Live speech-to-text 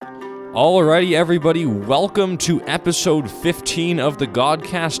Alrighty, everybody, welcome to episode 15 of the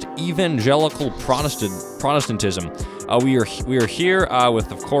Godcast, Evangelical Protestantism. We are here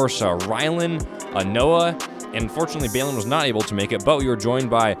with, of course, Rylan, Noah, and unfortunately Balin was not able to make it, but we were joined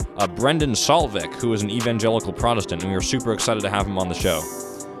by Brendan Saltvik, who is an Evangelical Protestant, and we are super excited to have him on the show.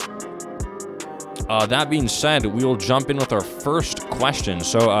 That being said, we will jump in with our first question.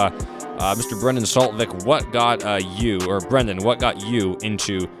 So, Mr. Brendan Saltvik, what got you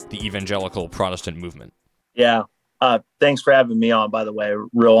into the Evangelical Protestant movement? Yeah. Thanks for having me on, by the way.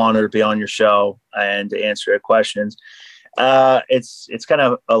 Real honor to be on your show and to answer your questions. It's kind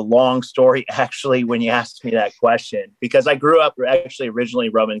of a long story, actually, when you asked me that question, because I grew up actually originally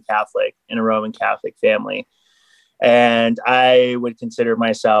Roman Catholic in a Roman Catholic family. And I would consider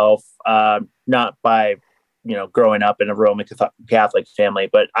myself, not by growing up in a Roman Catholic family,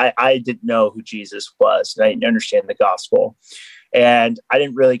 but I didn't know who Jesus was. And I didn't understand the gospel. And I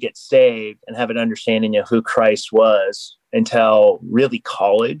didn't really get saved and have an understanding of who Christ was until really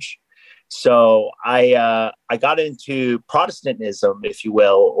college. So I got into Protestantism, if you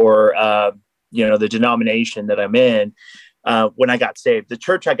will, or, the denomination that I'm in when I got saved. The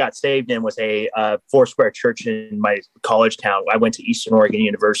church I got saved in was a Foursquare church in my college town. I went to Eastern Oregon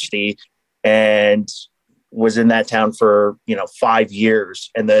University and was in that town for 5 years,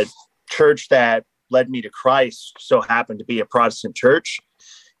 and the church that led me to Christ so happened to be a Protestant church,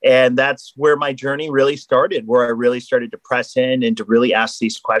 and that's where my journey really started, where I really started to press in and to really ask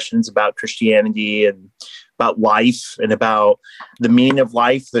these questions about Christianity and about life and about the meaning of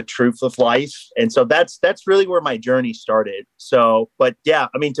life, the truth of life. And so that's really where my journey started. So, but yeah,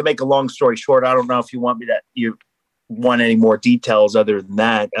 I mean, to make a long story short, I don't know if you want any more details other than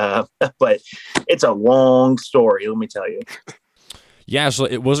that, but it's a long story, let me tell you. Yeah,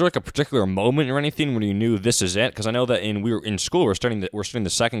 so was there like a particular moment or anything when you knew this is it? Because I know that we were in school, we're studying the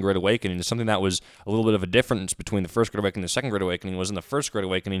Second Great Awakening. It's something that was a little bit of a difference between the First Great Awakening and the Second Great Awakening. Was in the First Great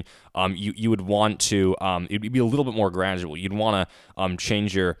Awakening, you would want to it'd be a little bit more gradual. You'd want to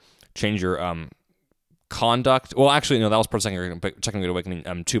change your conduct. Well, actually, no, that was part of Second Great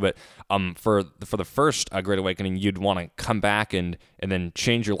Awakening too. But for the First Great Awakening, you'd want to come back and then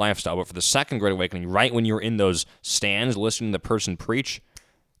change your lifestyle. But for the Second Great Awakening, right when you were in those stands listening to the person preach,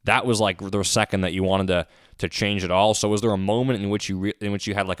 that was like the second that you wanted to change it all. So, was there a moment in which you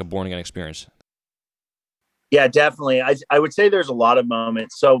had like a born again experience? Yeah, definitely. I would say there's a lot of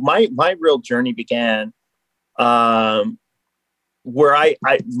moments. So my real journey began where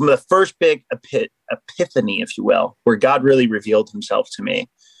the first big epiphany, if you will, where God really revealed himself to me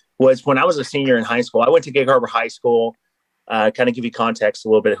was when I was a senior in high school. I went to Gig Harbor High School, kind of give you context a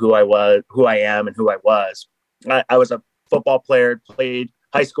little bit of who I am and who I was. I was a football player, played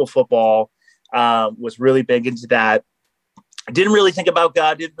high school football, was really big into that. I didn't really think about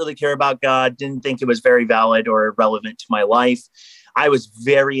God, didn't really care about God, didn't think it was very valid or relevant to my life. I was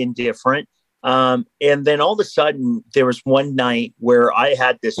very indifferent. And then all of a sudden, there was one night where I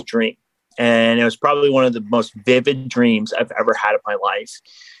had this dream, and it was probably one of the most vivid dreams I've ever had in my life.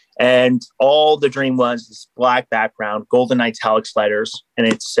 And all the dream was this black background, golden italics letters, and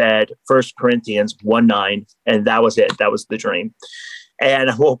it said 1 Corinthians 1:9, and that was it. That was the dream.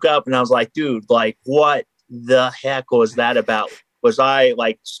 And I woke up and I was like, dude, like, what the heck was that about? Was I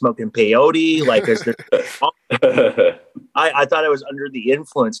like smoking peyote? Like, is there I thought I was under the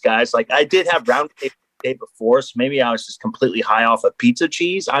influence, guys. Like, I did have round cake the day before, so maybe I was just completely high off of pizza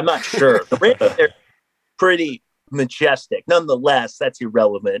cheese. I'm not sure. The rings are pretty majestic. Nonetheless, that's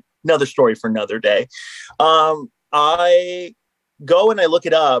irrelevant. Another story for another day. I go and I look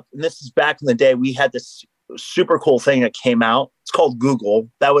it up, and this is back in the day. We had this super cool thing that came out. It's called Google.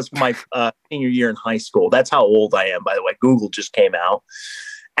 That was my senior year in high school. That's how old I am, by the way. Google just came out.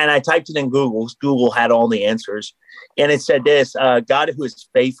 And I typed it in Google. Google had all the answers. And it said this, God who is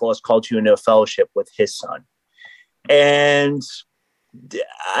faithful has called you into a fellowship with his son. And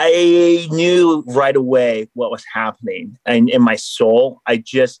I knew right away what was happening. And in my soul,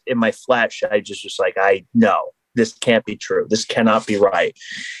 in my flesh, I just was like, I know this can't be true. This cannot be right.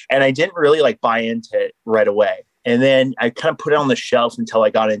 And I didn't really like buy into it right away. And then I kind of put it on the shelf until I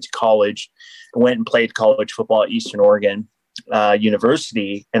got into college. I went and played college football at Eastern Oregon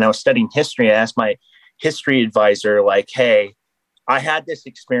University, and I was studying history. I asked my history advisor, like, hey, I had this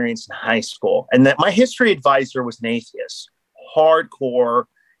experience in high school, and that my history advisor was an atheist, hardcore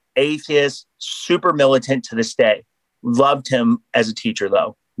atheist, super militant to this day. Loved him as a teacher,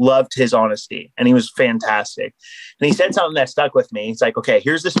 though. Loved his honesty, and he was fantastic. And he said something that stuck with me. He's like, okay,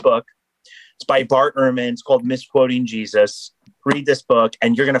 here's this book. It's by Bart Ehrman. It's called Misquoting Jesus. Read this book,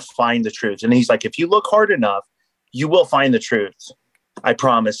 and you're going to find the truth. And he's like, if you look hard enough, you will find the truth. I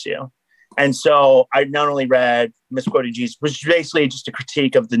promise you. And so I not only read Misquoted Jesus, which is basically just a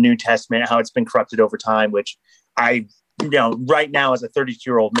critique of the New Testament, how it's been corrupted over time, which I, right now as a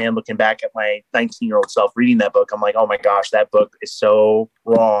 32-year-old man looking back at my 19-year-old self reading that book, I'm like, oh my gosh, that book is so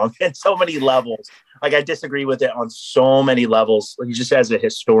wrong at so many levels. Like I disagree with it on so many levels, like just as a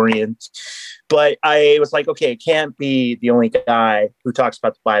historian. But I was like, okay, it can't be the only guy who talks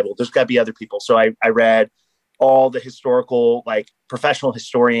about the Bible. There's got to be other people. So I read all the historical, like professional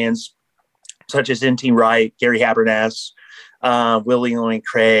historians, such as N.T. Wright, Gary Habermas, William Lane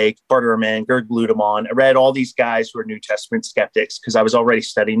Craig, Bart Ehrman, Gerd Ludemann. I read all these guys who are New Testament skeptics because I was already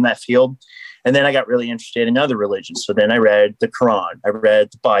studying that field. And then I got really interested in other religions. So then I read the Quran, I read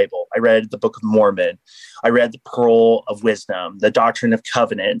the Bible, I read the Book of Mormon, I read the Pearl of Wisdom, the Doctrine of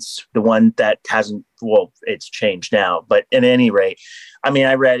Covenants, the one that hasn't, well, it's changed now. But at any rate, I mean,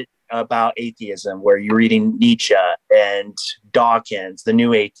 I read about atheism, where you're reading Nietzsche and Dawkins, the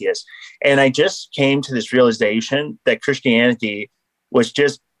new atheist. And I just came to this realization that Christianity was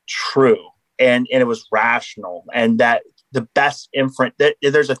just true and it was rational, and that the best inference, that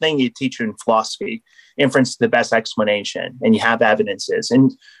there's a thing you teach you in philosophy, inference is the best explanation, and you have evidences.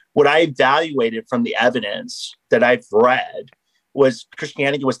 And what I evaluated from the evidence that I've read was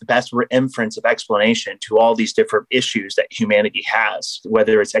Christianity was the best inference of explanation to all these different issues that humanity has,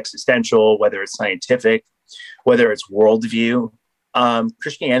 whether it's existential, whether it's scientific, whether it's worldview.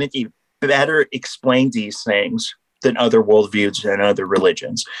 Christianity better explains these things than other worldviews and other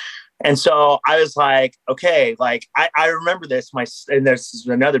religions. And so I was like, okay, like I remember this, and this is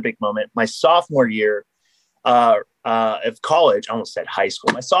another big moment, my sophomore year of college, I almost said high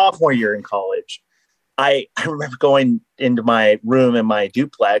school, my sophomore year in college, I remember going into my room in my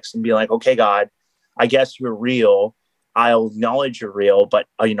duplex and being like, okay, God, I guess you're real. I'll acknowledge you're real, but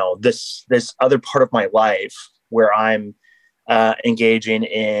this other part of my life where I'm engaging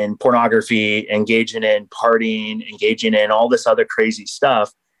in pornography, engaging in partying, engaging in all this other crazy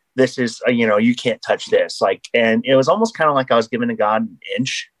stuff. This is, you can't touch this. And it was almost kind of like I was giving God an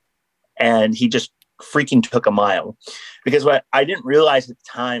inch and he just freaking took a mile, because what I didn't realize at the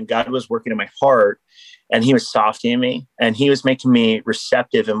time, God was working in my heart and he was softening me and he was making me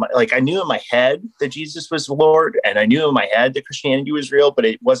receptive. And I knew in my head that Jesus was the Lord, and I knew in my head that Christianity was real, but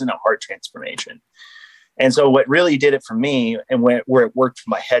it wasn't a heart transformation. And so what really did it for me, and where it worked from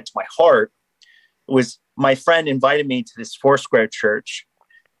my head to my heart, was my friend invited me to this Foursquare church.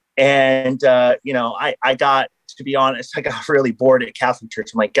 And, I got, to be honest, I got really bored at Catholic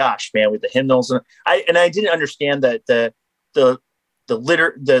church. I'm like, gosh, man, with the hymnals. And I didn't understand that the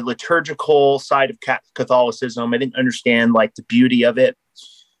liturgical side of Catholicism. I didn't understand the beauty of it.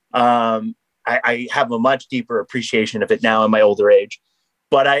 I have a much deeper appreciation of it now in my older age.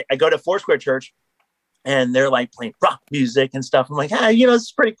 But I go to Foursquare church and they're playing rock music and stuff. I'm like, hey, this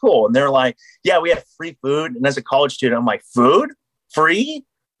is pretty cool. And they're like, yeah, we have free food. And as a college student, I'm like, food? Free?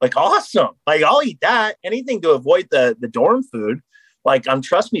 Awesome. I'll eat that. Anything to avoid the dorm food.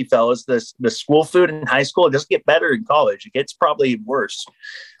 Trust me, fellas, the school food in high school, it doesn't get better in college. It gets probably worse.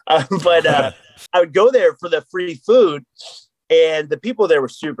 But I would go there for the free food, and the people there were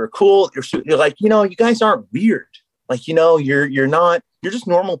super cool. You're like, you guys aren't weird. You're not, you're just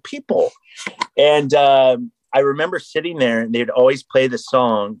normal people. And I remember sitting there and they'd always play the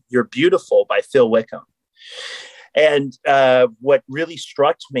song, You're Beautiful by Phil Wickham. And what really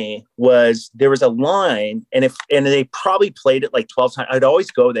struck me was there was a line, and they probably played it 12 times. I'd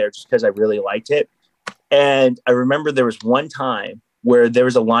always go there just because I really liked it. And I remember there was one time where there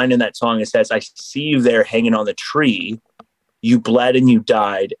was a line in that song that says, I see you there hanging on the tree. You bled and you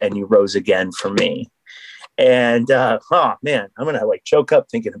died and you rose again for me. And oh man, I'm gonna choke up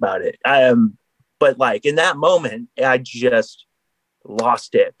thinking about it. But in that moment, I just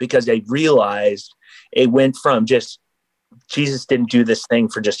lost it, because I realized it went from just Jesus didn't do this thing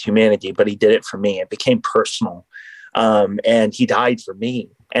for just humanity, but he did it for me. It became personal. And he died for me.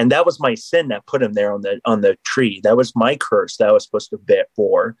 And that was my sin that put him there on the tree. That was my curse that I was supposed to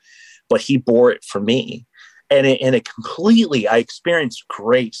bore, but he bore it for me. And it completely, I experienced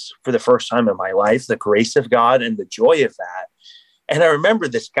grace for the first time in my life, the grace of God and the joy of that. And I remember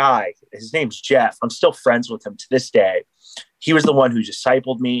this guy, his name's Jeff. I'm still friends with him to this day. He was the one who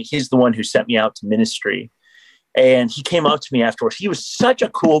discipled me. He's the one who sent me out to ministry. And he came up to me afterwards. He was such a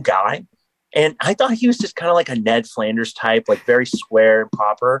cool guy. And I thought he was just kind of like a Ned Flanders type, very square and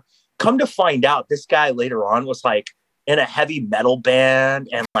proper. Come to find out, this guy later on was in a heavy metal band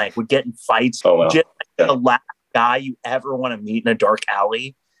and would get in fights. Oh, wow. Just the last guy you ever want to meet in a dark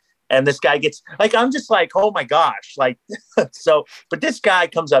alley. And this guy gets I'm just oh my gosh. So, but this guy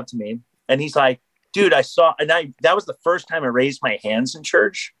comes up to me and he's like, dude, I saw, that was the first time I raised my hands in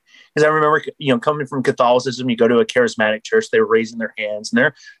church. Because I remember, coming from Catholicism, you go to a charismatic church, they were raising their hands,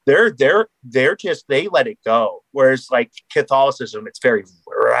 and they're just, they let it go. Whereas like Catholicism, it's very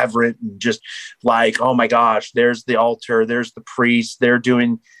reverent and just like, oh my gosh, there's the altar, there's the priest, they're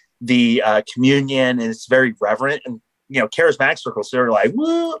doing the communion, and it's very reverent. And charismatic circles, they're like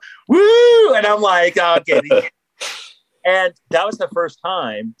woo, woo, and I'm like, okay. And that was the first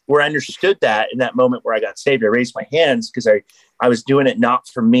time where I understood that. In that moment where I got saved, I raised my hands because I was doing it not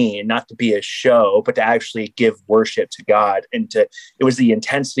for me and not to be a show, but to actually give worship to God. And it was the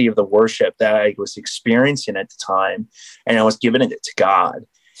intensity of the worship that I was experiencing at the time, and I was giving it to God.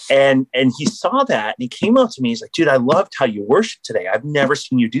 And he saw that, and he came up to me. He's like, dude, I loved how you worship today. I've never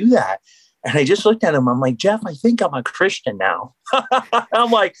seen you do that. And I just looked at him. I'm like, Jeff, I think I'm a Christian now. I'm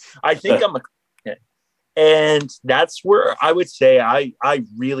like, I think I'm a Christian. And that's where I would say I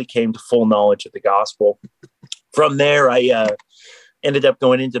really came to full knowledge of the gospel. From there, I ended up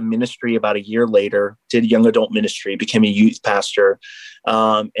going into ministry about a year later, did young adult ministry, became a youth pastor.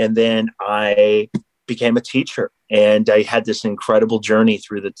 And then I became a teacher. And I had this incredible journey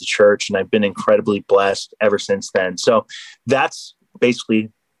through the church, and I've been incredibly blessed ever since then. So that's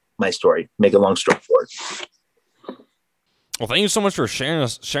basically my story. Make a long story short. Well, thank you so much for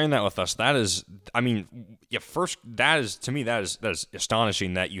sharing that with us. That is, I mean, first, that is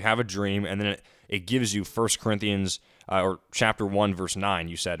astonishing that you have a dream and then it gives you 1 Corinthians or chapter 1 verse 9.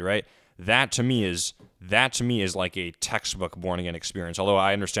 You said, right? That to me is like a textbook born again experience. Although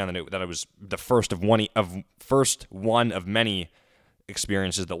I understand that it was the first one of many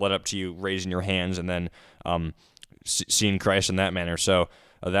experiences that led up to you raising your hands and then seeing Christ in that manner. So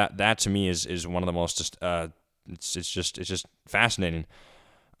that to me is one of the most it's just fascinating.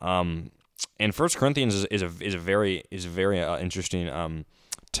 And 1 Corinthians is a very interesting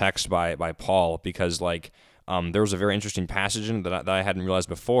text by Paul, because like there was a very interesting passage in that I hadn't realized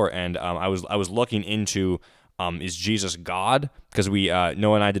before, and I was looking into is Jesus God, because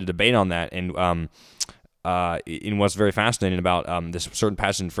Noah and I did a debate on that, and in what's very fascinating about this certain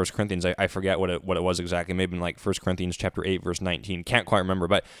passage in 1 Corinthians, I forget what it was exactly. Maybe in like 1 Corinthians chapter 8, verse 19. Can't quite remember,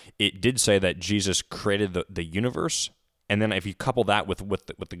 but it did say that Jesus created the universe. And then if you couple that with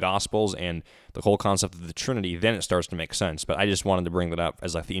the Gospels and the whole concept of the Trinity, then it starts to make sense. But I just wanted to bring that up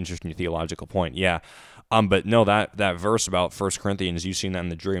as like the interesting theological point. Yeah. But no, that verse about 1 Corinthians, you've seen that in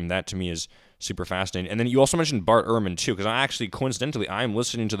the dream, that to me is super fascinating. And then you also mentioned Bart Ehrman too, because coincidentally, I'm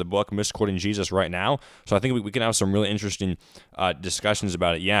listening to the book Misquoting Jesus right now. So I think we can have some really interesting discussions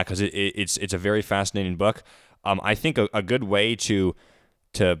about it. Yeah, because it's a very fascinating book. I think a good way to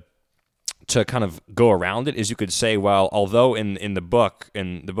kind of go around it is you could say, well, although in the book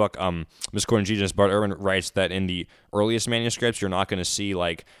Misquoting Jesus, Bart Ehrman writes that in the earliest manuscripts you're not going to see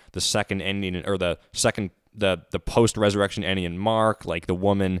like the second ending or the post-resurrection ending in Mark, like the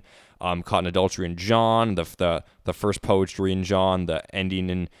woman caught in adultery in John, the first poetry in John, the ending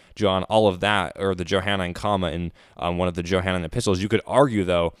in John, all of that, or the Johannine comma in one of the Johannine epistles. You could argue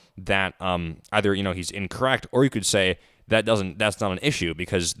though that either he's incorrect, or you could say that's not an issue,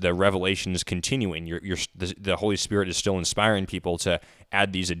 because the revelation is continuing. The Holy Spirit is still inspiring people to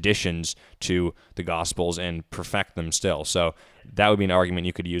add these additions to the Gospels and perfect them still. So that would be an argument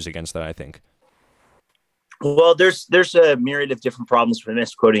you could use against that, I think. Well, there's a myriad of different problems with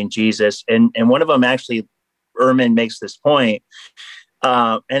misquoting Jesus, and one of them actually, Ehrman makes this point,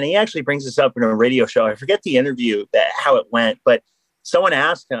 and he actually brings this up in a radio show. I forget the interview how it went, but someone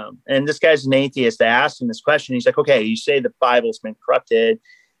asked him, and this guy's an atheist. They asked him this question. He's like, "Okay, you say the Bible's been corrupted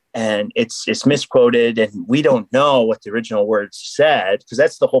and it's misquoted, and we don't know what the original words said, because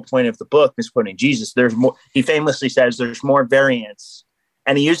that's the whole point of the book, Misquoting Jesus. There's more. He famously says there's more variants,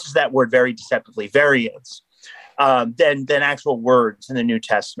 and he uses that word very deceptively, variants, than actual words in the New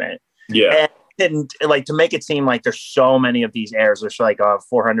Testament. Yeah. And like to make it seem like there's so many of these errors. There's like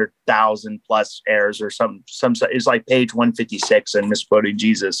 400,000 plus errors, or some it's like page 156 in Misquoting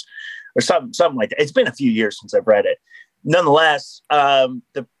Jesus, or something like that. It's been a few years since I've read it. Nonetheless,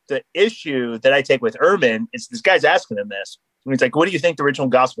 the issue that I take with Ehrman is this guy's asking him this. And he's like, "What do you think the original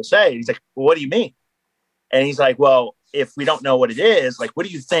gospel say?" He's like, "Well, what do you mean?" And he's like, "Well, if we don't know what it is, like, what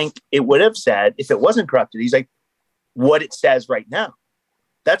do you think it would have said if it wasn't corrupted?" He's like, "What it says right now."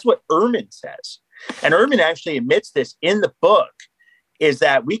 That's what Ehrman says. And Ehrman actually admits this in the book, is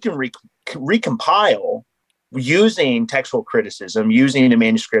that we can recompile using textual criticism, using the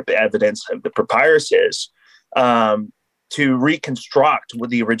manuscript evidence of the papyruses, to reconstruct with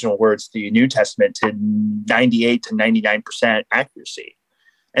the original words of the New Testament to 98 to 99% accuracy.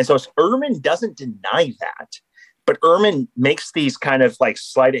 And so Ehrman doesn't deny that, but Ehrman makes these kind of like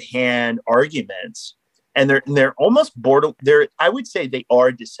sleight of hand arguments and they're almost border. I would say they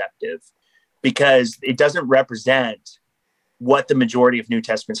are deceptive because it doesn't represent what the majority of New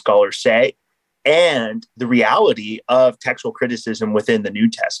Testament scholars say and the reality of textual criticism within the New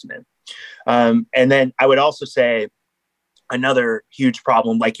Testament. And then I would also say another huge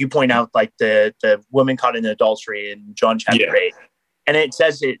problem, like you point out, like the woman caught in adultery in John chapter 8. And it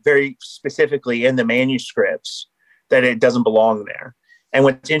says it very specifically in the manuscripts that it doesn't belong there. And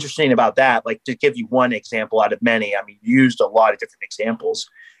what's interesting about that, like to give you one example out of many, I mean, used a lot of different examples.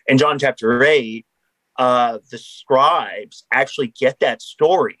 In John chapter 8, the scribes actually get that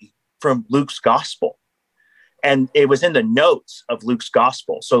story from Luke's gospel. And it was in the notes of Luke's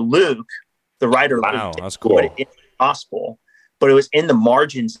gospel. So Luke, the writer of Luke, that's cool. Put it in the gospel, but it was in the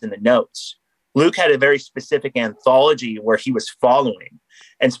margins in the notes. Luke had a very specific anthology where he was following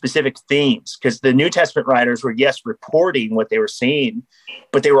and specific themes, because the New Testament writers were, yes, reporting what they were seeing,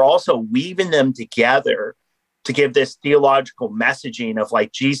 but they were also weaving them together to give this theological messaging of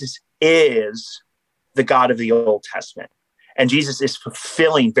like Jesus is the God of the Old Testament. And Jesus is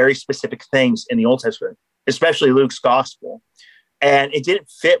fulfilling very specific things in the Old Testament, especially Luke's gospel. And it didn't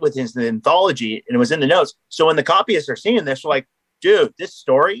fit with his anthology, and it was in the notes. So when the copyists are seeing this, they're like, dude, this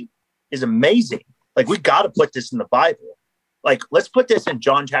story is amazing. Like, we got to put this in the Bible. Like, let's put this in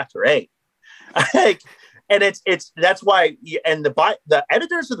John chapter 8. And that's why, and the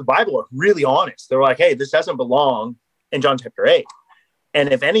editors of the Bible are really honest. They're like, hey, this doesn't belong in John chapter 8.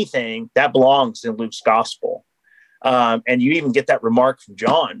 And if anything, that belongs in Luke's gospel. And you even get that remark from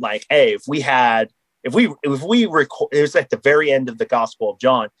John, like, hey, if we record, it was at the very end of the Gospel of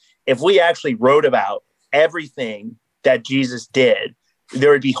John, if we actually wrote about everything that Jesus did,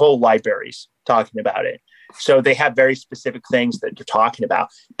 there would be whole libraries talking about it. So they have very specific things that they're talking about.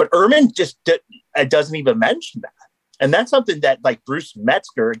 But Ehrman just doesn't even mention that. And that's something that, like, Bruce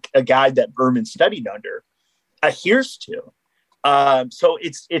Metzger, a guy that Ehrman studied under, adheres to. So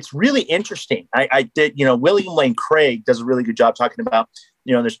it's really interesting. I did, William Lane Craig does a really good job talking about,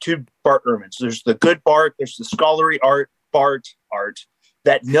 there's two Bart Ehrmans. There's the good Bart, there's the scholarly Bart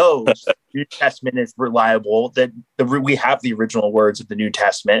that knows the New Testament is reliable, that we have the original words of the New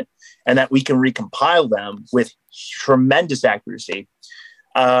Testament, and that we can recompile them with tremendous accuracy.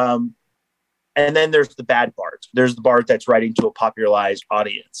 And then there's the bad Bart. There's the Bart that's writing to a popularized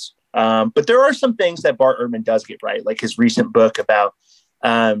audience. But there are some things that Bart Ehrman does get right, like his recent book about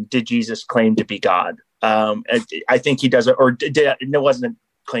did Jesus claim to be God? I think he does it, or it wasn't a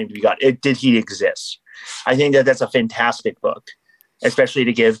claim to be God. Did he exist? I think that's a fantastic book, especially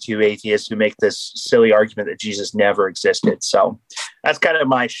to give to atheists who make this silly argument that Jesus never existed. So that's kind of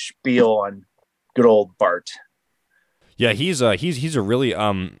my spiel on good old Bart. Yeah, he's a really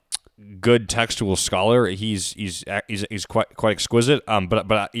good textual scholar. He's quite exquisite.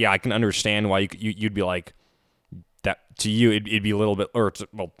 But yeah, I can understand why you'd be like that. To you, it'd be a little bit, or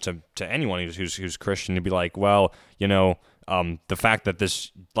to anyone who's Christian, it'd be like, well, the fact that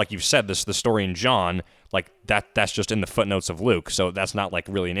this, like you've said, the story in John, like that's just in the footnotes of Luke, so that's not like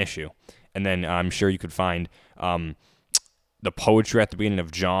really an issue. And then I'm sure you could find the poetry at the beginning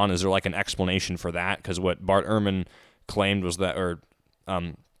of John. Is there like an explanation for that? Because what Bart Ehrman claimed was that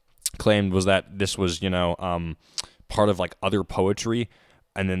this was part of like other poetry,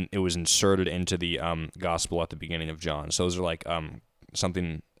 and then it was inserted into the gospel at the beginning of John. So is there like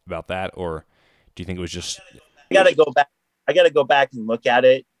something about that, or do you think it was just? I gotta go back and look at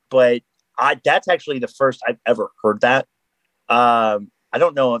it, but that's actually the first I've ever heard that. I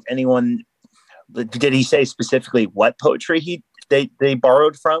don't know if anyone did he say specifically what poetry they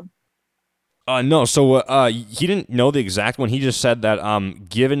borrowed from. No, so he didn't know the exact one. He just said that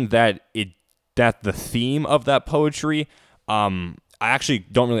given that the theme of that poetry, I actually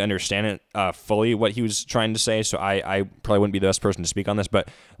don't really understand it fully what he was trying to say, so I probably wouldn't be the best person to speak on this, but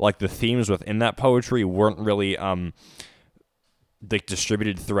like the themes within that poetry weren't really like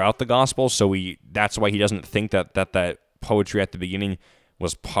distributed throughout the gospel, so that's why he doesn't think that poetry at the beginning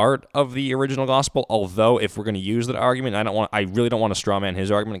was part of the original gospel. Although, if we're going to use that argument, I really don't want to straw man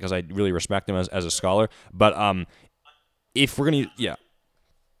his argument because I really respect him as a scholar. But if we're going to, yeah,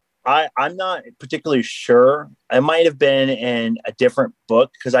 I'm not particularly sure. It might have been in a different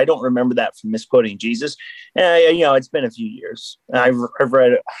book because I don't remember that from misquoting Jesus. It's been a few years. I've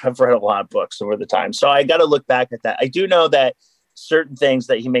read a lot of books over the time, so I got to look back at that. I do know that certain things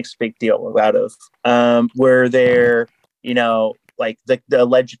that he makes a big deal out of where they're, like the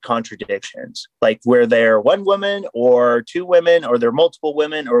alleged contradictions, like where they're one woman or two women, or they're multiple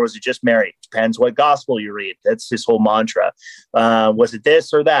women, or was it just Mary? Depends what gospel you read. That's his whole mantra. Was it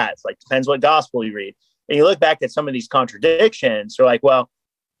this or that? It's like, depends what gospel you read. And you look back at some of these contradictions, you're like, well,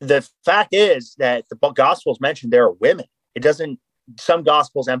 the fact is that the Gospels mentioned there are women. It doesn't. Some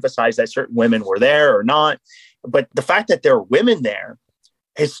Gospels emphasize that certain women were there or not, but the fact that there are women there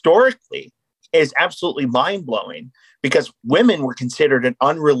historically is absolutely mind blowing, because women were considered an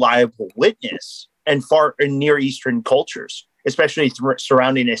unreliable witness and far in Near Eastern cultures, especially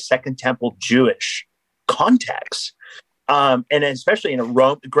surrounding a Second Temple Jewish context. And especially in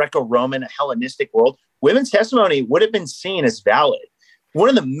a Greco-Roman, Hellenistic world, women's testimony would have been seen as valid. One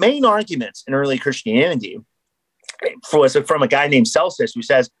of the main arguments in early Christianity was from a guy named Celsus, who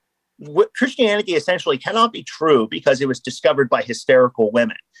says Christianity essentially cannot be true because it was discovered by hysterical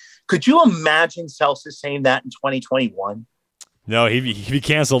women. Could you imagine Celsus saying that in 2021? No, he'd be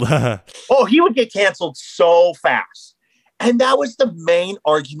canceled. Oh, he would get canceled so fast. And that was the main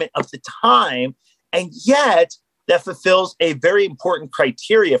argument of the time. And yet that fulfills a very important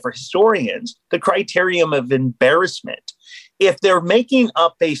criteria for historians, the criterion of embarrassment. If they're making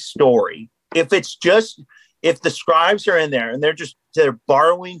up a story, if the scribes are in there and they're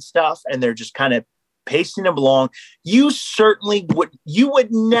borrowing stuff and they're just kind of pasting them along, you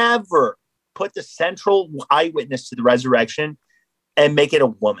would never put the central eyewitness to the resurrection and make it a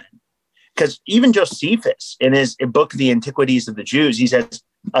woman. Because even Josephus, in his book, The Antiquities of the Jews, he says,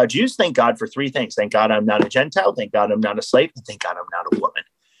 Jews thank God for three things. Thank God I'm not a Gentile. Thank God I'm not a slave. And thank God I'm not a woman.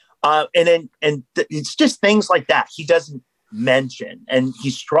 It's just things like that he doesn't mention. And he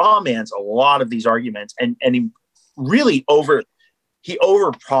strawmans a lot of these arguments. And he really over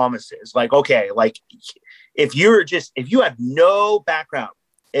promises. Like, okay, like if you have no background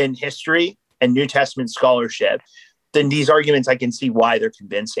in history and New Testament scholarship, then these arguments, I can see why they're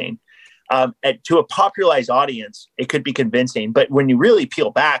convincing. To a popularized audience, it could be convincing, but when you really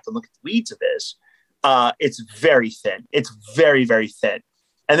peel back and look at the weeds of this, it's very thin. It's very, very thin.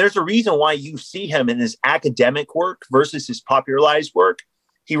 And there's a reason why you see him in his academic work versus his popularized work.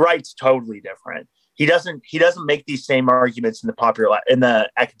 He writes totally different. He doesn't make these same arguments in the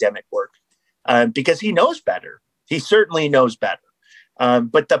academic work because he knows better. He certainly knows better.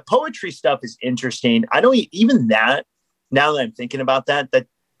 But the poetry stuff is interesting. I don't even that, now that I'm thinking about that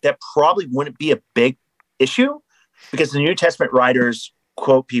probably wouldn't be a big issue, because the New Testament writers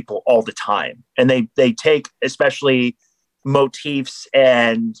quote people all the time. And they take especially motifs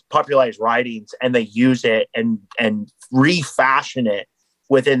and popularized writings and they use it and refashion it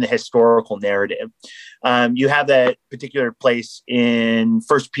within the historical narrative. You have that particular place in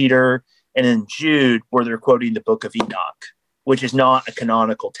First Peter and in Jude where they're quoting the book of Enoch, which is not a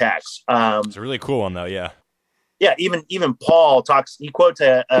canonical text. It's a really cool one though. Yeah. Yeah. Even Paul he quotes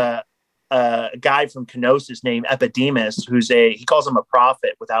a guy from Kenosis named Epidemus, he calls him a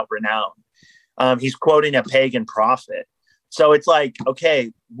prophet without renown. He's quoting a pagan prophet. So it's like,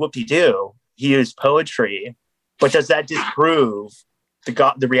 okay, whoop-de-doo. He used poetry, but does that disprove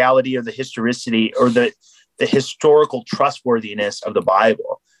the reality of the historicity or the historical trustworthiness of the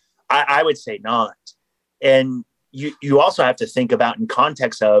Bible? I would say not. And you also have to think about in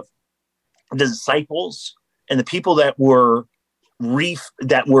context of the disciples and the people that were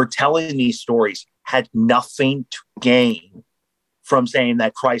telling these stories had nothing to gain from saying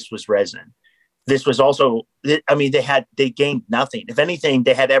that Christ was risen. This was also, they gained nothing. If anything,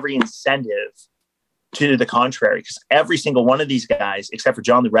 they had every incentive to the contrary, because every single one of these guys, except for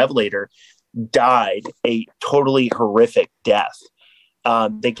John the Revelator, died a totally horrific death.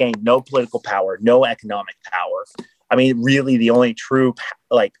 They gained no political power, no economic power. I mean, really, the only true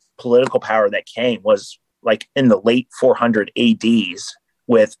political power that came was in the late 400 ADs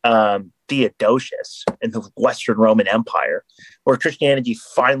with Theodosius in the Western Roman Empire, where Christianity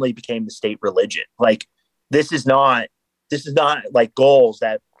finally became the state religion. This is not like goals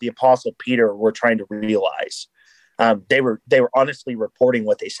that the Apostle Peter were trying to realize. They were honestly reporting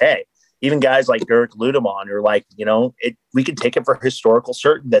what they say. Even guys like Dirk Ludemann are like, we can take it for historical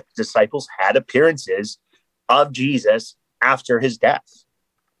certain that the disciples had appearances of Jesus after his death.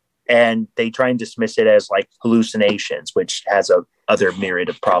 And they try and dismiss it as hallucinations, which has other myriad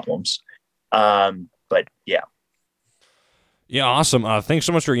of problems. But yeah. Yeah, awesome. Thanks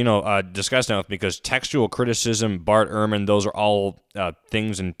so much for discussing that with me, because textual criticism, Bart Ehrman, those are all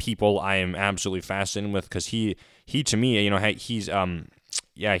things and people I am absolutely fascinated with, because he to me,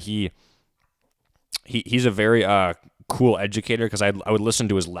 he's a very cool educator, because I would listen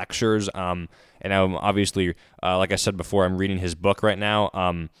to his lectures, and I'm obviously, like I said before, I'm reading his book right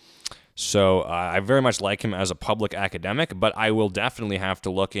now. So I very much like him as a public academic, but I will definitely have to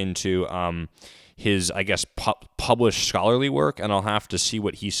look into his I guess published scholarly work, and I'll have to see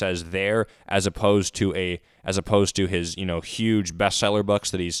what he says there, as opposed to his huge bestseller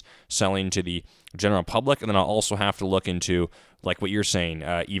books that he's selling to the general public. And then I'll also have to look into, like what you're saying,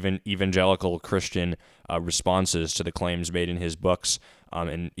 even evangelical Christian responses to the claims made in his books,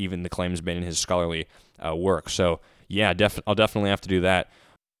 and even the claims made in his scholarly work. So yeah, I'll definitely have to do that.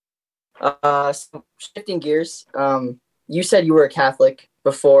 So shifting gears, you said you were a Catholic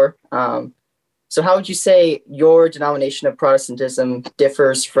before. So how would you say your denomination of Protestantism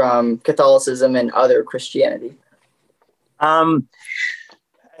differs from Catholicism and other Christianity?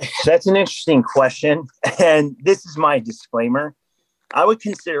 That's an interesting question. And this is my disclaimer. I would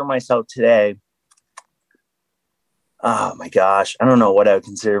consider myself today. Oh my gosh. I don't know what I would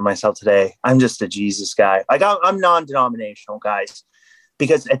consider myself today. I'm just a Jesus guy. I'm non-denominational, guys,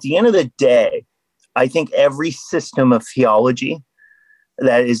 because at the end of the day, I think every system of theology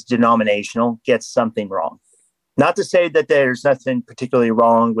that is denominational gets something wrong. Not to say that there's nothing particularly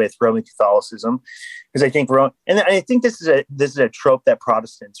wrong with Roman Catholicism, because I think this is a trope that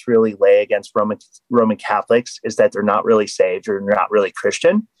Protestants really lay against Roman Catholics, is that they're not really saved or not really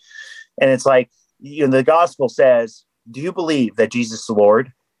Christian. And it's like, the gospel says, do you believe that Jesus is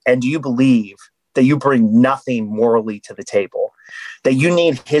Lord? And do you believe that you bring nothing morally to the table, that you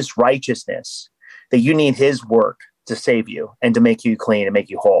need his righteousness, that you need his work to save you and to make you clean and make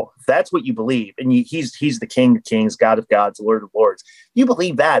you whole? If that's what you believe, and he's the King of Kings, God of gods, Lord of lords, you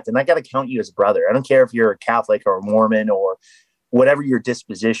believe that, then I got to count you as a brother. I don't care if you're a Catholic or a Mormon or whatever your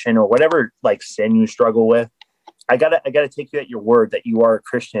disposition or whatever like sin you struggle with. I gotta take you at your word that you are a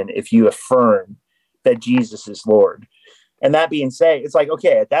Christian if you affirm that Jesus is Lord. And that being said, it's like,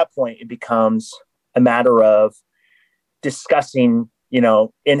 okay, at that point it becomes a matter of discussing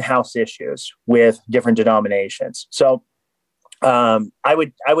in-house issues with different denominations. So I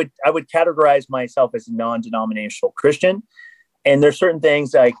would categorize myself as a non-denominational Christian, and there's certain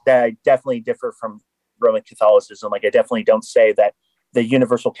things that I definitely differ from Roman Catholicism. Like, I definitely don't say that the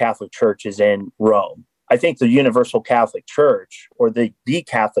Universal Catholic Church is in Rome. I think the Universal Catholic Church, or the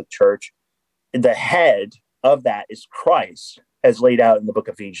Catholic Church, the head of that is Christ, as laid out in the book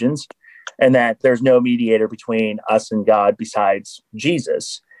of Ephesians, and that there's no mediator between us and God besides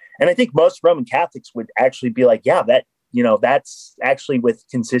Jesus. And I think most Roman Catholics would actually be like, yeah, that's actually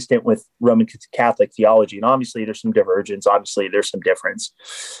consistent with Roman Catholic theology. And obviously there's some divergence. Obviously there's some difference,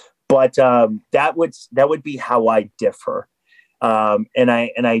 but that would be how I differ. And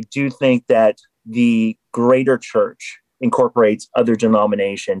I do think that the greater church incorporates other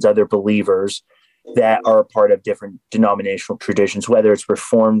denominations, other believers that are a part of different denominational traditions, whether it's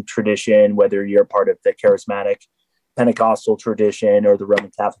Reformed tradition, whether you're part of the charismatic Pentecostal tradition or the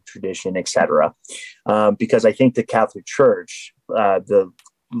Roman Catholic tradition, etc. Because I think the Catholic Church, the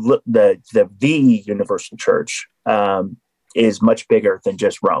universal church, is much bigger than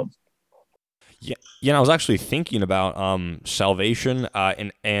just Rome. Yeah. I was actually thinking about salvation,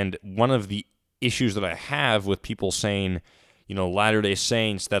 and one of the issues that I have with people saying, Latter-day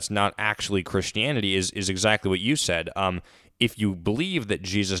Saints, that's not actually Christianity, is exactly what you said. If you believe that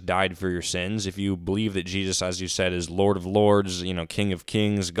Jesus died for your sins, if you believe that Jesus, as you said, is Lord of Lords, King of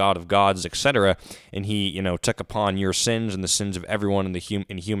Kings, God of gods, etc., and he, took upon your sins and the sins of everyone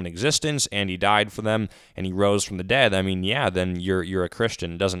in human existence, and he died for them, and he rose from the dead, then you're a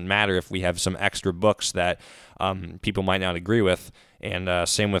Christian. It doesn't matter if we have some extra books that people might not agree with, and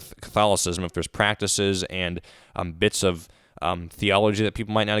same with Catholicism. If there's practices and bits of theology that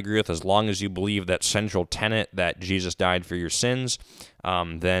people might not agree with, as long as you believe that central tenet that Jesus died for your sins,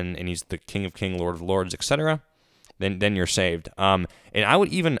 and he's the King of Kings, Lord of Lords, etc., then you're saved. And I would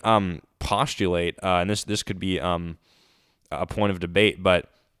even postulate, and this could be a point of debate, but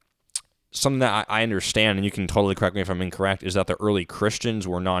something that I understand, and you can totally correct me if I'm incorrect, is that the early Christians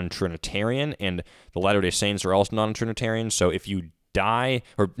were non-Trinitarian, and the Latter-day Saints are also non-Trinitarian. So if you die,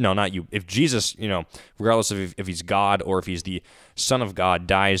 or no, not you, if Jesus, regardless of if he's God or if he's the Son of God,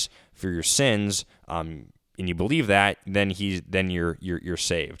 dies for your sins, and you believe that, then you're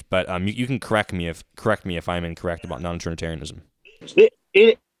saved. But you can correct me if I'm incorrect about non-Trinitarianism.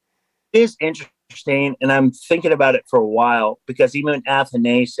 It is interesting, and I'm thinking about it for a while, because even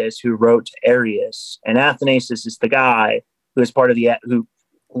Athanasius, who wrote to Arius, and Athanasius is the guy who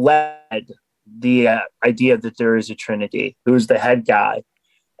led the idea that there is a Trinity, who's the head guy.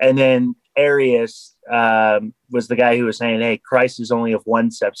 And then Arius was the guy who was saying, hey, Christ is only of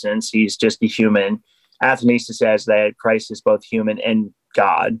one substance. He's just a human. Athanasius says that Christ is both human and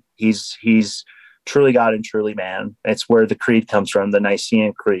God. He's truly God and truly man. It's where the creed comes from, the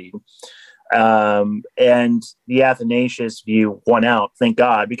Nicene Creed. And the Athanasius view won out, thank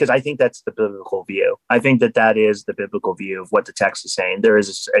God, because I think that's the biblical view. I think that is the biblical view of what the text is saying. There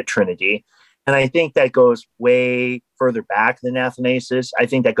is a Trinity. And I think that goes way further back than Athanasius. I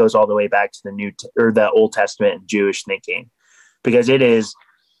think that goes all the way back to the Old Testament and Jewish thinking, because it is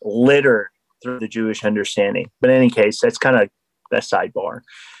littered through the Jewish understanding. But in any case, that's kind of a sidebar.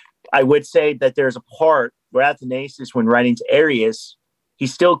 I would say that there's a part where Athanasius, when writing to Arius, he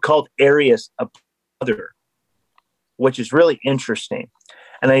still called Arius a brother, which is really interesting.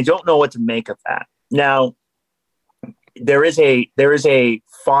 And I don't know what to make of that. Now, there is a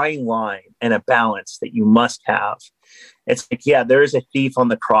fine line and a balance that you must have. It's like, yeah, there is a thief on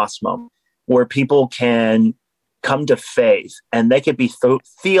the cross moment where people can come to faith, and they could be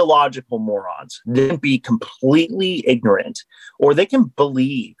theological morons. They can be completely ignorant, or they can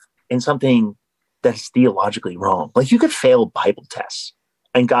believe in something that's theologically wrong. Like, you could fail Bible tests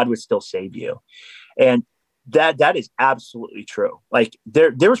and God would still save you. And that is absolutely true. Like,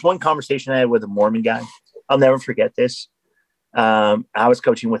 there was one conversation I had with a Mormon guy. I'll never forget this. I was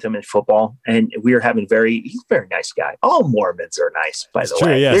coaching with him in football, and we were having he's a very nice guy. All Mormons are nice, by the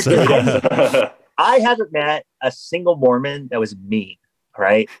way. Yes. I haven't met a single Mormon that was mean,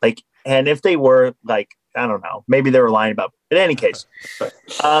 right? Like, and if they were, like, I don't know, maybe they were lying about it. In any case,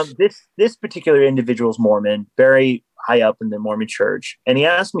 this particular individual's Mormon, very high up in the Mormon church, and he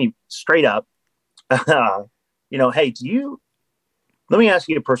asked me straight up, hey, let me ask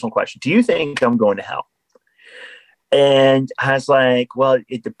you a personal question. Do you think I'm going to hell? And I was like, well,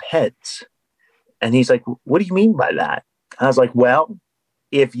 it depends. And he's like, what do you mean by that? I was like, well,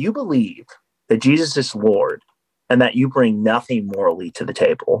 if you believe that Jesus is Lord and that you bring nothing morally to the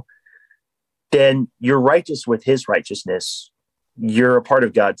table, then you're righteous with his righteousness. You're a part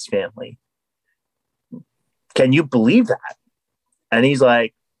of God's family. Can you believe that? And he's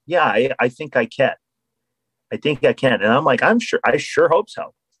like, yeah, I think I can. I think I can. And I'm like, I sure hope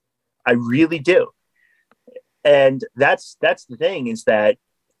so. I really do. And that's the thing, is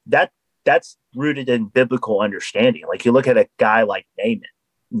that's rooted in biblical understanding. Like, you look at a guy like Naaman.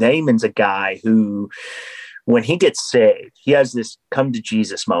 Naaman's a guy who, when he gets saved, he has this come to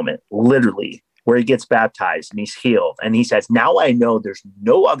Jesus moment, literally, where he gets baptized and he's healed. And he says, now I know there's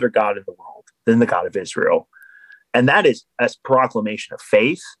no other God in the world than the God of Israel. And that is a proclamation of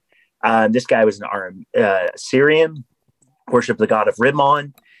faith. This guy was an Syrian, worshiped the god of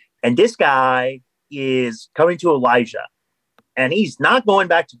Rimmon. And this guy is coming to Elijah, and he's not going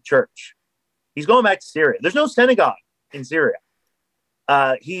back to church. He's going back to Syria. There's no synagogue in Syria.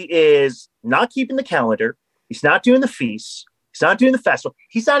 He is not keeping the calendar. He's not doing the feasts. He's not doing the festival.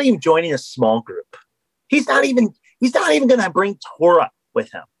 He's not even joining a small group. He's not even going to bring Torah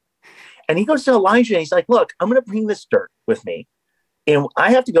with him. And he goes to Elijah, and he's like, look, I'm going to bring this dirt with me. And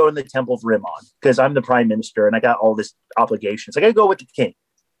I have to go to the temple of Rimmon because I'm the prime minister and I got all this obligations. I got to go with the king.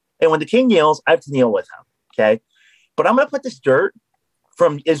 And when the king kneels, I have to kneel with him. Okay. But I'm going to put this dirt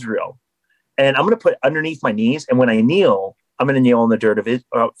from Israel, and I'm going to put it underneath my knees. And when I kneel, I'm going to kneel in the dirt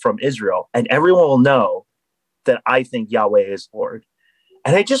from Israel. And everyone will know that I think Yahweh is Lord.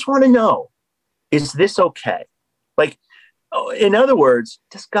 And I just want to know, is this okay? Like, in other words,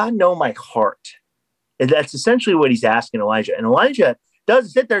 does God know my heart? And that's essentially what he's asking Elijah. And Elijah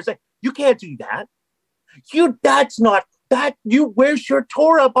does sit there and say, you can't do that. Where's your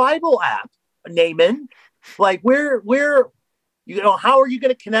Torah Bible app, Naaman? Like, how are you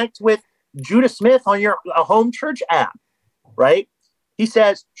going to connect with Judah Smith on your home church app? Right? He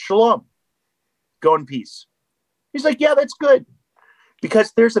says, shalom, go in peace. He's like, yeah, that's good.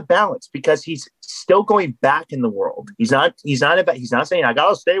 Because there's a balance, because he's still going back in the world. He's not saying, I got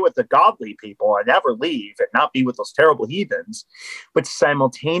to stay with the godly people and never leave and not be with those terrible heathens. But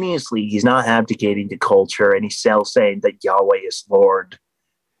simultaneously, he's not abdicating to culture, and he's still saying that Yahweh is Lord.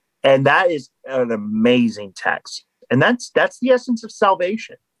 And that is an amazing text. And that's the essence of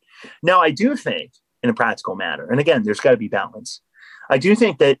salvation. Now, I do think, in a practical matter, and again, there's got to be balance. I do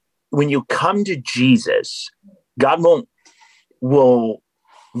think that when you come to Jesus, God will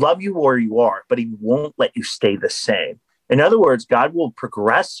love you where you are, but he won't let you stay the same. In other words, God will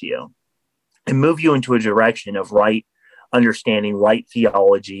progress you and move you into a direction of right understanding, right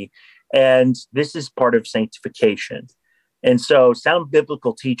theology. And this is part of sanctification. And so sound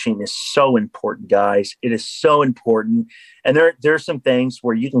biblical teaching is so important, guys. It is so important. And there are some things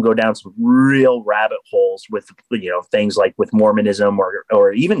where you can go down some real rabbit holes with, things like with Mormonism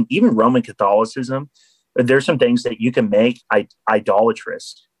or even Roman Catholicism. There's some things that you can make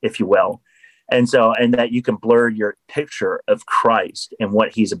idolatrous, if you will. And that you can blur your picture of Christ and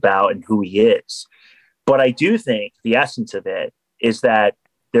what he's about and who he is. But I do think the essence of it is that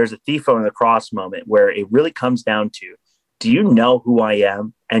there's a thief on the cross moment where it really comes down to, do you know who I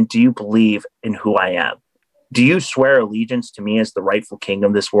am? And do you believe in who I am? Do you swear allegiance to me as the rightful king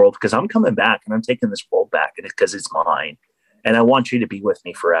of this world? Because I'm coming back and I'm taking this world back, and because it's mine. And I want you to be with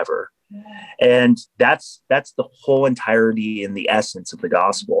me forever. And that's the whole entirety and the essence of the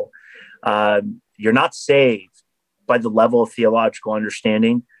gospel. You're not saved by the level of theological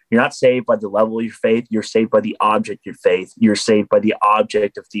understanding. You're not saved by the level of your faith. You're saved by the object of your faith. You're saved by the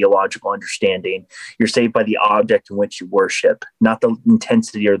object of theological understanding. You're saved by the object in which you worship, not the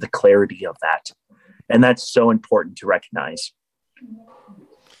intensity or the clarity of that. And that's so important to recognize.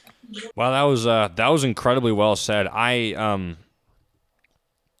 Wow, that was incredibly well said. That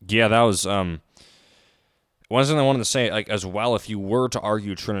was one thing I wanted to say, like, as well. If you were to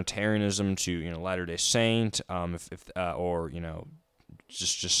argue Trinitarianism to Latter-day Saint, or I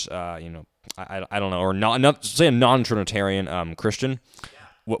don't know, or not say a non-Trinitarian Christian.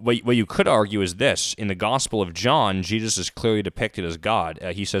 What you could argue is this: in the Gospel of John, Jesus is clearly depicted as God.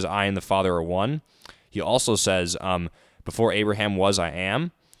 He says, "I and the Father are one." He also says, "Before Abraham was, I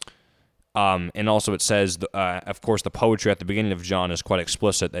am." And also it says, of course, the poetry at the beginning of John is quite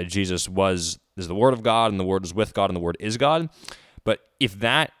explicit that Jesus is the Word of God, and the Word is with God, and the Word is God. But if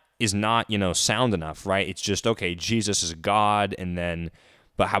that is not, sound enough, right? It's just, okay, Jesus is God,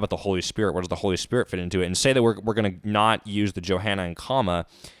 but how about the Holy Spirit? Where does the Holy Spirit fit into it? And say that we're going to not use the Johannine comma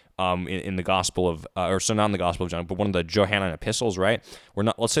in the Gospel of, not in the Gospel of John, but one of the Johannine epistles, right?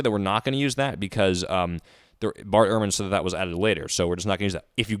 Let's say that we're not going to use that because Bart Ehrman said that was added later, so we're just not going to use that.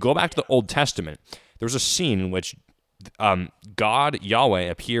 If you go back to the Old Testament, there's a scene in which God, Yahweh,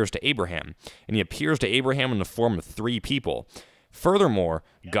 appears to Abraham, and he appears to Abraham in the form of three people. Furthermore,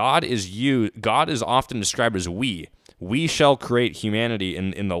 God is often described as we. We shall create humanity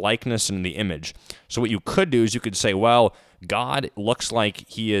in the likeness and in the image. So what you could do is you could say, well, God looks like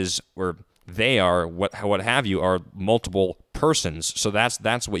he is, or they are, what have you, are multiple persons. So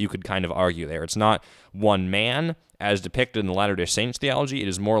that's what you could kind of argue there. It's not one man as depicted in the Latter-day Saints theology. It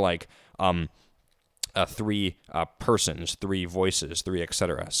is more like three persons, three voices, three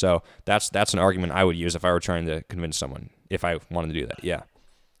etc. So that's an argument I would use if I were trying to convince someone, if I wanted to do that. Yeah.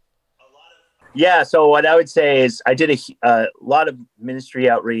 Yeah. So what I would say is I did a lot of ministry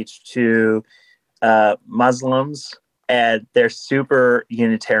outreach to Muslims, and they're super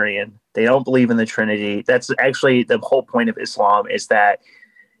Unitarian. They don't believe in the Trinity. That's actually the whole point of Islam, is that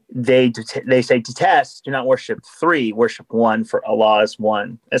they say detest, do not worship three, worship one, for Allah is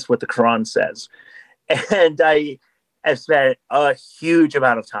one. That's what the Quran says. And I have spent a huge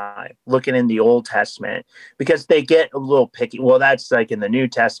amount of time looking in the Old Testament because they get a little picky. Well, that's like in the New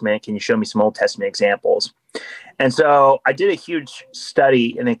Testament. Can you show me some Old Testament examples? And so I did a huge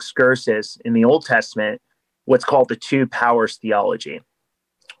study, an excursus in the Old Testament, what's called the two powers theology.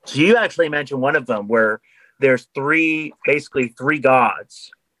 So you actually mentioned one of them where there's basically three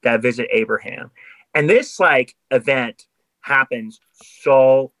gods that visit Abraham. And this event happens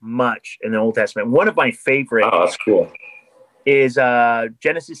so much in the Old Testament. One of my favorite that's cool. is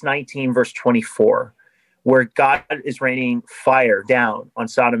Genesis 19, verse 24, where God is raining fire down on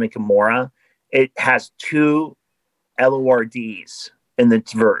Sodom and Gomorrah. It has two LORDs in the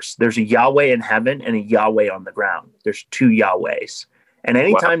verse. There's a Yahweh in heaven and a Yahweh on the ground. There's two Yahwehs. And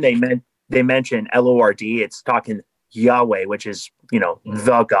anytime they mention LORD, it's talking Yahweh, which is,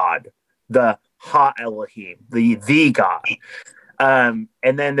 the God, the Ha Elohim, the God. And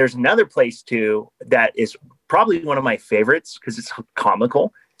then there's another place too that is probably one of my favorites because it's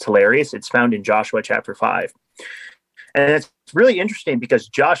comical. It's hilarious. It's found in Joshua chapter 5. And it's really interesting because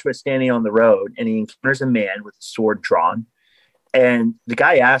Joshua is standing on the road and he encounters a man with a sword drawn. And the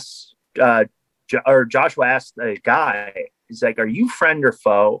guy asks, Joshua asks the guy, he's like, are you friend or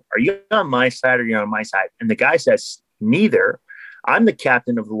foe? Are you on my side or you're on my side? And the guy says, neither. I'm the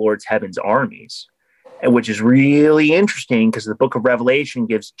captain of the Lord's heaven's armies. And which is really interesting because the book of Revelation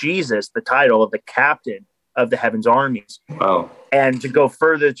gives Jesus the title of the captain of the heaven's armies. Wow. And to go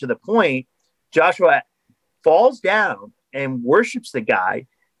further to the point, Joshua falls down and worships the guy.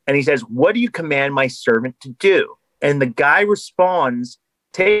 And he says, what do you command my servant to do? And the guy responds,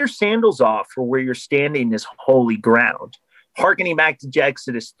 take your sandals off, for where you're standing is holy ground. Harkening back to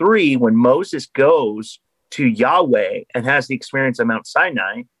Exodus 3, when Moses goes to Yahweh and has the experience on Mount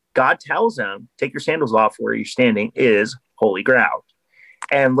Sinai, God tells him, take your sandals off, where you're standing is holy ground.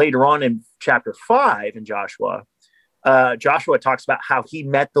 And later on in chapter 5 in Joshua, Joshua talks about how he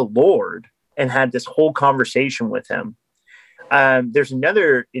met the Lord and had this whole conversation with him. There's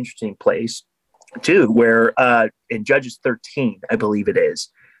another interesting place too, where in Judges 13, I believe it is,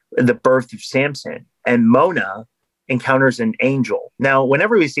 the birth of Samson, and Mona encounters an angel. Now,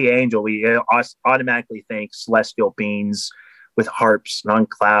 whenever we see angel, we automatically think celestial beings with harps and on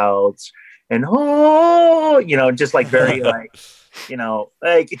clouds and, oh, just like very like,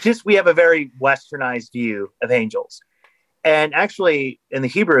 like just we have a very westernized view of angels. And actually, in the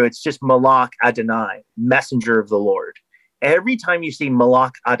Hebrew, it's just Malach Adonai, messenger of the Lord. Every time you see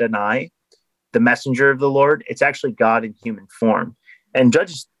Malach Adonai, the messenger of the Lord, it's actually God in human form. And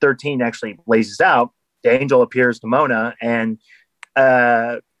Judges 13 actually lays this out. The angel appears to Mona, and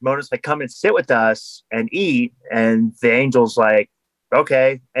Mona's like, come and sit with us and eat. And the angel's like,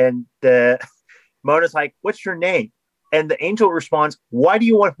 okay. And Mona's like, what's your name? And the angel responds, why do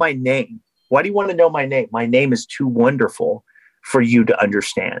you want my name? Why do you want to know my name? My name is too wonderful for you to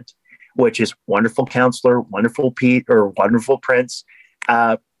understand, which is wonderful counselor, wonderful Pete, or wonderful prince,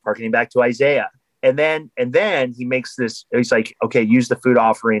 harkening back to Isaiah. And then he makes this, he's like, okay, use the food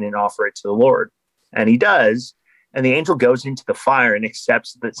offering and offer it to the Lord. And he does. And the angel goes into the fire and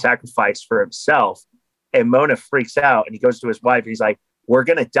accepts the sacrifice for himself. And Mona freaks out and he goes to his wife and he's like, we're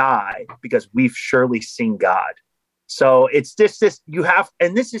going to die because we've surely seen God. So it's this you have,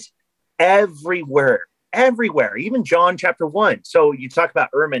 and this is everywhere, even John chapter 1. So you talk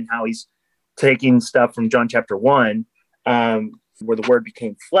about Ehrman, how he's taking stuff from John chapter 1, where the word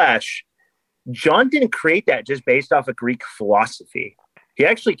became flesh. John didn't create that just based off of Greek philosophy. He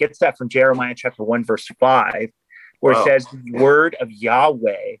actually gets that from Jeremiah chapter 1, verse 5, where it says the word of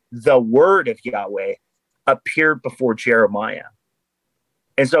Yahweh appeared before Jeremiah.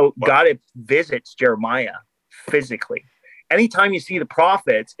 And so God visits Jeremiah physically. Anytime you see the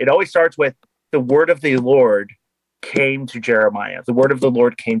prophets, it always starts with the word of the Lord came to Jeremiah. The word of the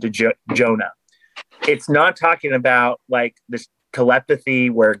Lord came to Jonah. It's not talking about like this telepathy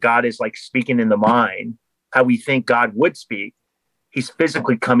where God is like speaking in the mind, how we think God would speak. He's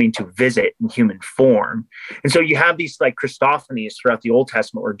physically coming to visit in human form. And so you have these like Christophanies throughout the Old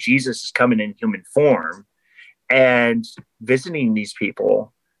Testament where Jesus is coming in human form and visiting these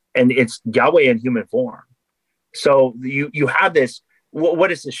people. And it's Yahweh in human form. So you have this, what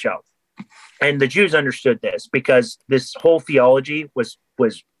does this show? And the Jews understood this because this whole theology was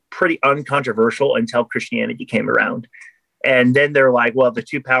pretty uncontroversial until Christianity came around. And then they're like, well, the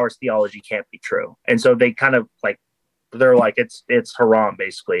two powers theology can't be true. And so they kind of like, they're like, it's haram,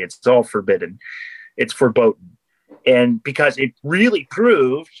 basically. It's all forbidden. It's verboten. And because it really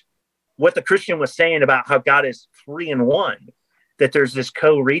proved what the Christian was saying about how God is 3 in 1, that there's this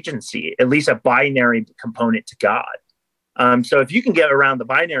co-regency, at least a binary component to God. So if you can get around the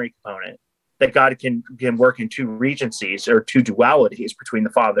binary component, that God can work in 2 regencies or 2 dualities between the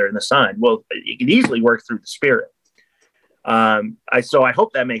Father and the Son, well, it can easily work through the Spirit. So I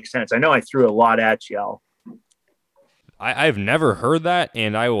hope that makes sense. I know I threw a lot at y'all. I've never heard that,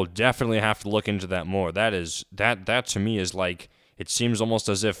 and I will definitely have to look into that more. That to me is like, it seems almost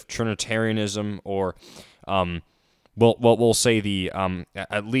as if Trinitarianism or we'll say the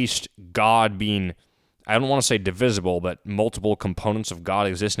at least God being, I don't want to say divisible, but multiple components of God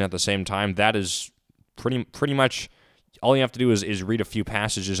existing at the same time. That is pretty much all you have to do is read a few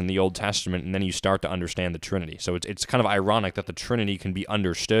passages in the Old Testament, and then you start to understand the Trinity. So it's kind of ironic that the Trinity can be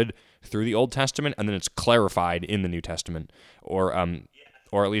understood through the Old Testament, and then it's clarified in the New Testament, or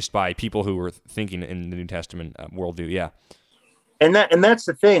at least by people who were thinking in the New Testament worldview. Yeah. And that's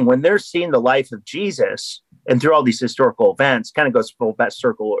the thing, when they're seeing the life of Jesus and through all these historical events, kind of goes full back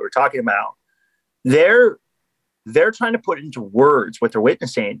circle what we're talking about. They're trying to put into words what they're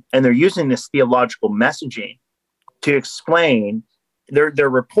witnessing, and they're using this theological messaging to explain their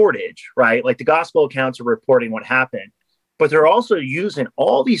reportage, right? Like the gospel accounts are reporting what happened, but they're also using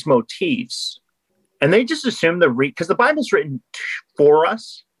all these motifs, and they just assume because the Bible's written for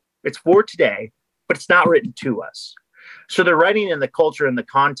us, it's for today, but it's not written to us. So they're writing in the culture and the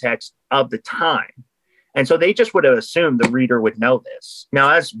context of the time. And so they just would have assumed the reader would know this.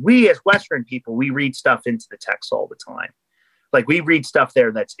 Now, as Western people, we read stuff into the text all the time. Like we read stuff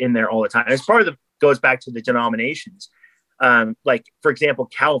there that's in there all the time. As part of goes back to the denominations. Like, for example,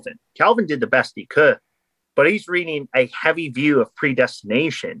 Calvin. Calvin did the best he could, but he's reading a heavy view of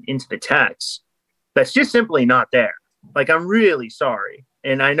predestination into the text that's just simply not there. Like, I'm really sorry.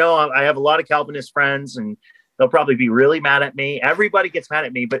 And I know I have a lot of Calvinist friends, and they'll probably be really mad at me. Everybody gets mad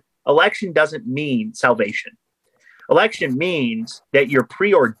at me, but election doesn't mean salvation. Election means that you're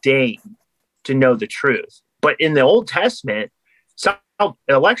preordained to know the truth. But in the Old Testament,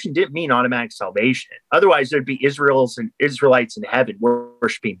 election didn't mean automatic salvation. Otherwise, there'd be Israelites in heaven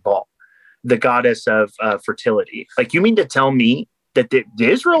worshiping Baal, the goddess of fertility. Like, you mean to tell me that the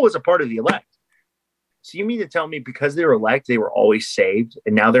Israel was a part of the elect? So you mean to tell me because they were elect, they were always saved,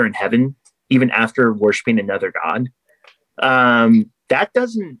 and now they're in heaven even after worshiping another god? That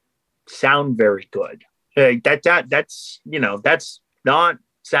doesn't sound very good. That's not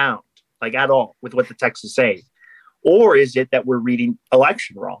sound like at all with what the text is saying. Or is it that we're reading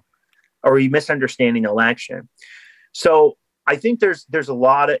election wrong? Or are you misunderstanding election? So I think there's a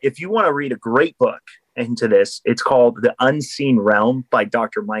lot of, if you want to read a great book into this, it's called The Unseen Realm by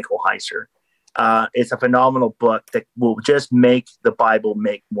Dr. Michael Heiser. It's a phenomenal book that will just make the Bible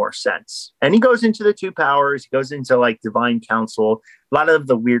make more sense. And he goes into the two powers. He goes into like divine counsel, a lot of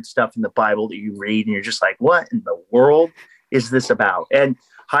the weird stuff in the Bible that you read, and you're just like, what in the world is this about? And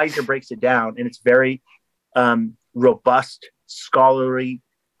Heiser breaks it down, and it's very robust, scholarly.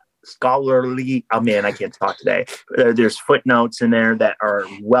 Oh man, I can't talk today. There's footnotes in there that are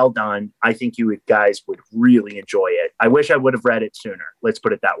well done. I think guys would really enjoy it. I wish I would have read it sooner. Let's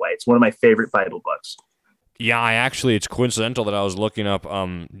put it that way. It's one of my favorite Bible books. Yeah, it's coincidental that I was looking up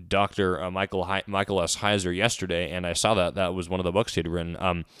Dr. Michael S. Heiser yesterday, and I saw that was one of the books he'd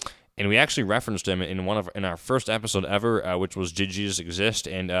written. And we actually referenced him in our first episode ever, which was "Did Jesus Exist?"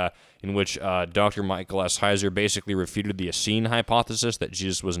 and in which Dr. Michael S. Heiser basically refuted the Essene hypothesis that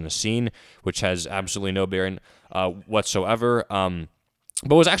Jesus was an Essene, which has absolutely no bearing whatsoever. But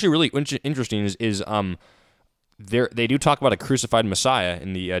what's actually really interesting is they do talk about a crucified Messiah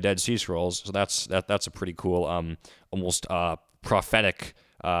in the Dead Sea Scrolls, so that's a pretty cool, almost prophetic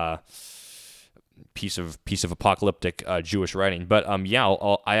piece of apocalyptic Jewish writing. But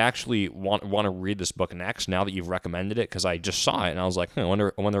I actually want to read this book next now that you've recommended it, because I just saw it and I was like, I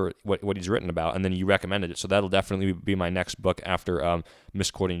wonder what he's written about, and then you recommended it, so that'll definitely be my next book after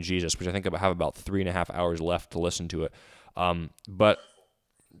Misquoting Jesus, which I think I have about 3.5 hours left to listen to it. But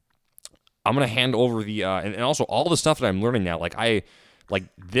I'm gonna hand over the and also all the stuff that I'm learning now.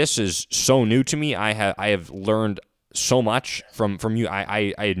 This is so new to me. I have learned so much from you.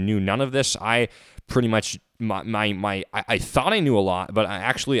 I knew none of this. I pretty much I thought I knew a lot, but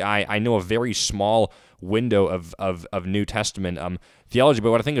I know a very small window of New Testament theology. But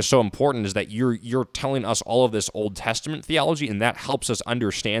what I think is so important is that you're telling us all of this Old Testament theology, and that helps us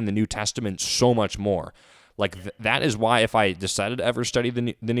understand the New Testament so much more. That is why if I decided to ever study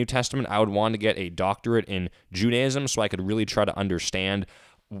the New Testament, I would want to get a doctorate in Judaism so I could really try to understand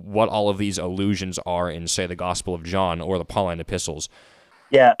what all of these allusions are in, say, the Gospel of John or the Pauline epistles.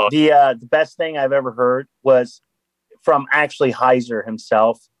 Yeah, the best thing I've ever heard was from actually Heiser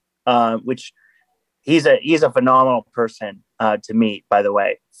himself, which he's a phenomenal person to meet, by the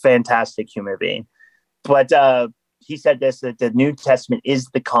way. Fantastic human being. But he said this, that the New Testament is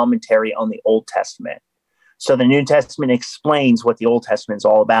the commentary on the Old Testament. So the New Testament explains what the Old Testament is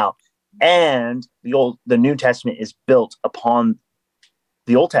all about. And the New Testament is built upon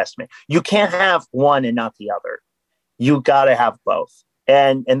the Old Testament. You can't have one and not the other. You got to have both.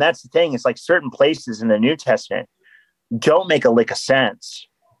 And that's the thing. It's like certain places in the New Testament don't make a lick of sense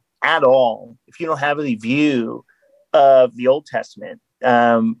at all if you don't have any view of the Old Testament.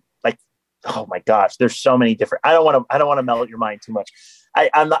 Oh my gosh, there's so many different. I don't want to melt your mind too much.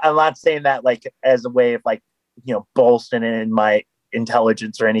 I'm not saying that like as a way of like, bolstering in my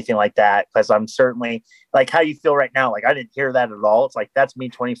intelligence or anything like that, because I'm certainly like how you feel right now. Like I didn't hear that at all. It's like that's me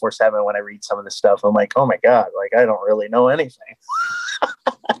 24/7 when I read some of this stuff. I'm like, oh my god, like I don't really know anything.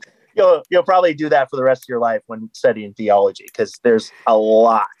 You'll probably do that for the rest of your life when studying theology, because there's a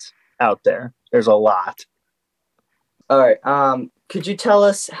lot out there. There's a lot. All right. Could you tell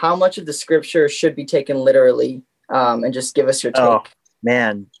us how much of the scripture should be taken literally, and just give us your take? Oh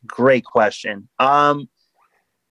man, great question.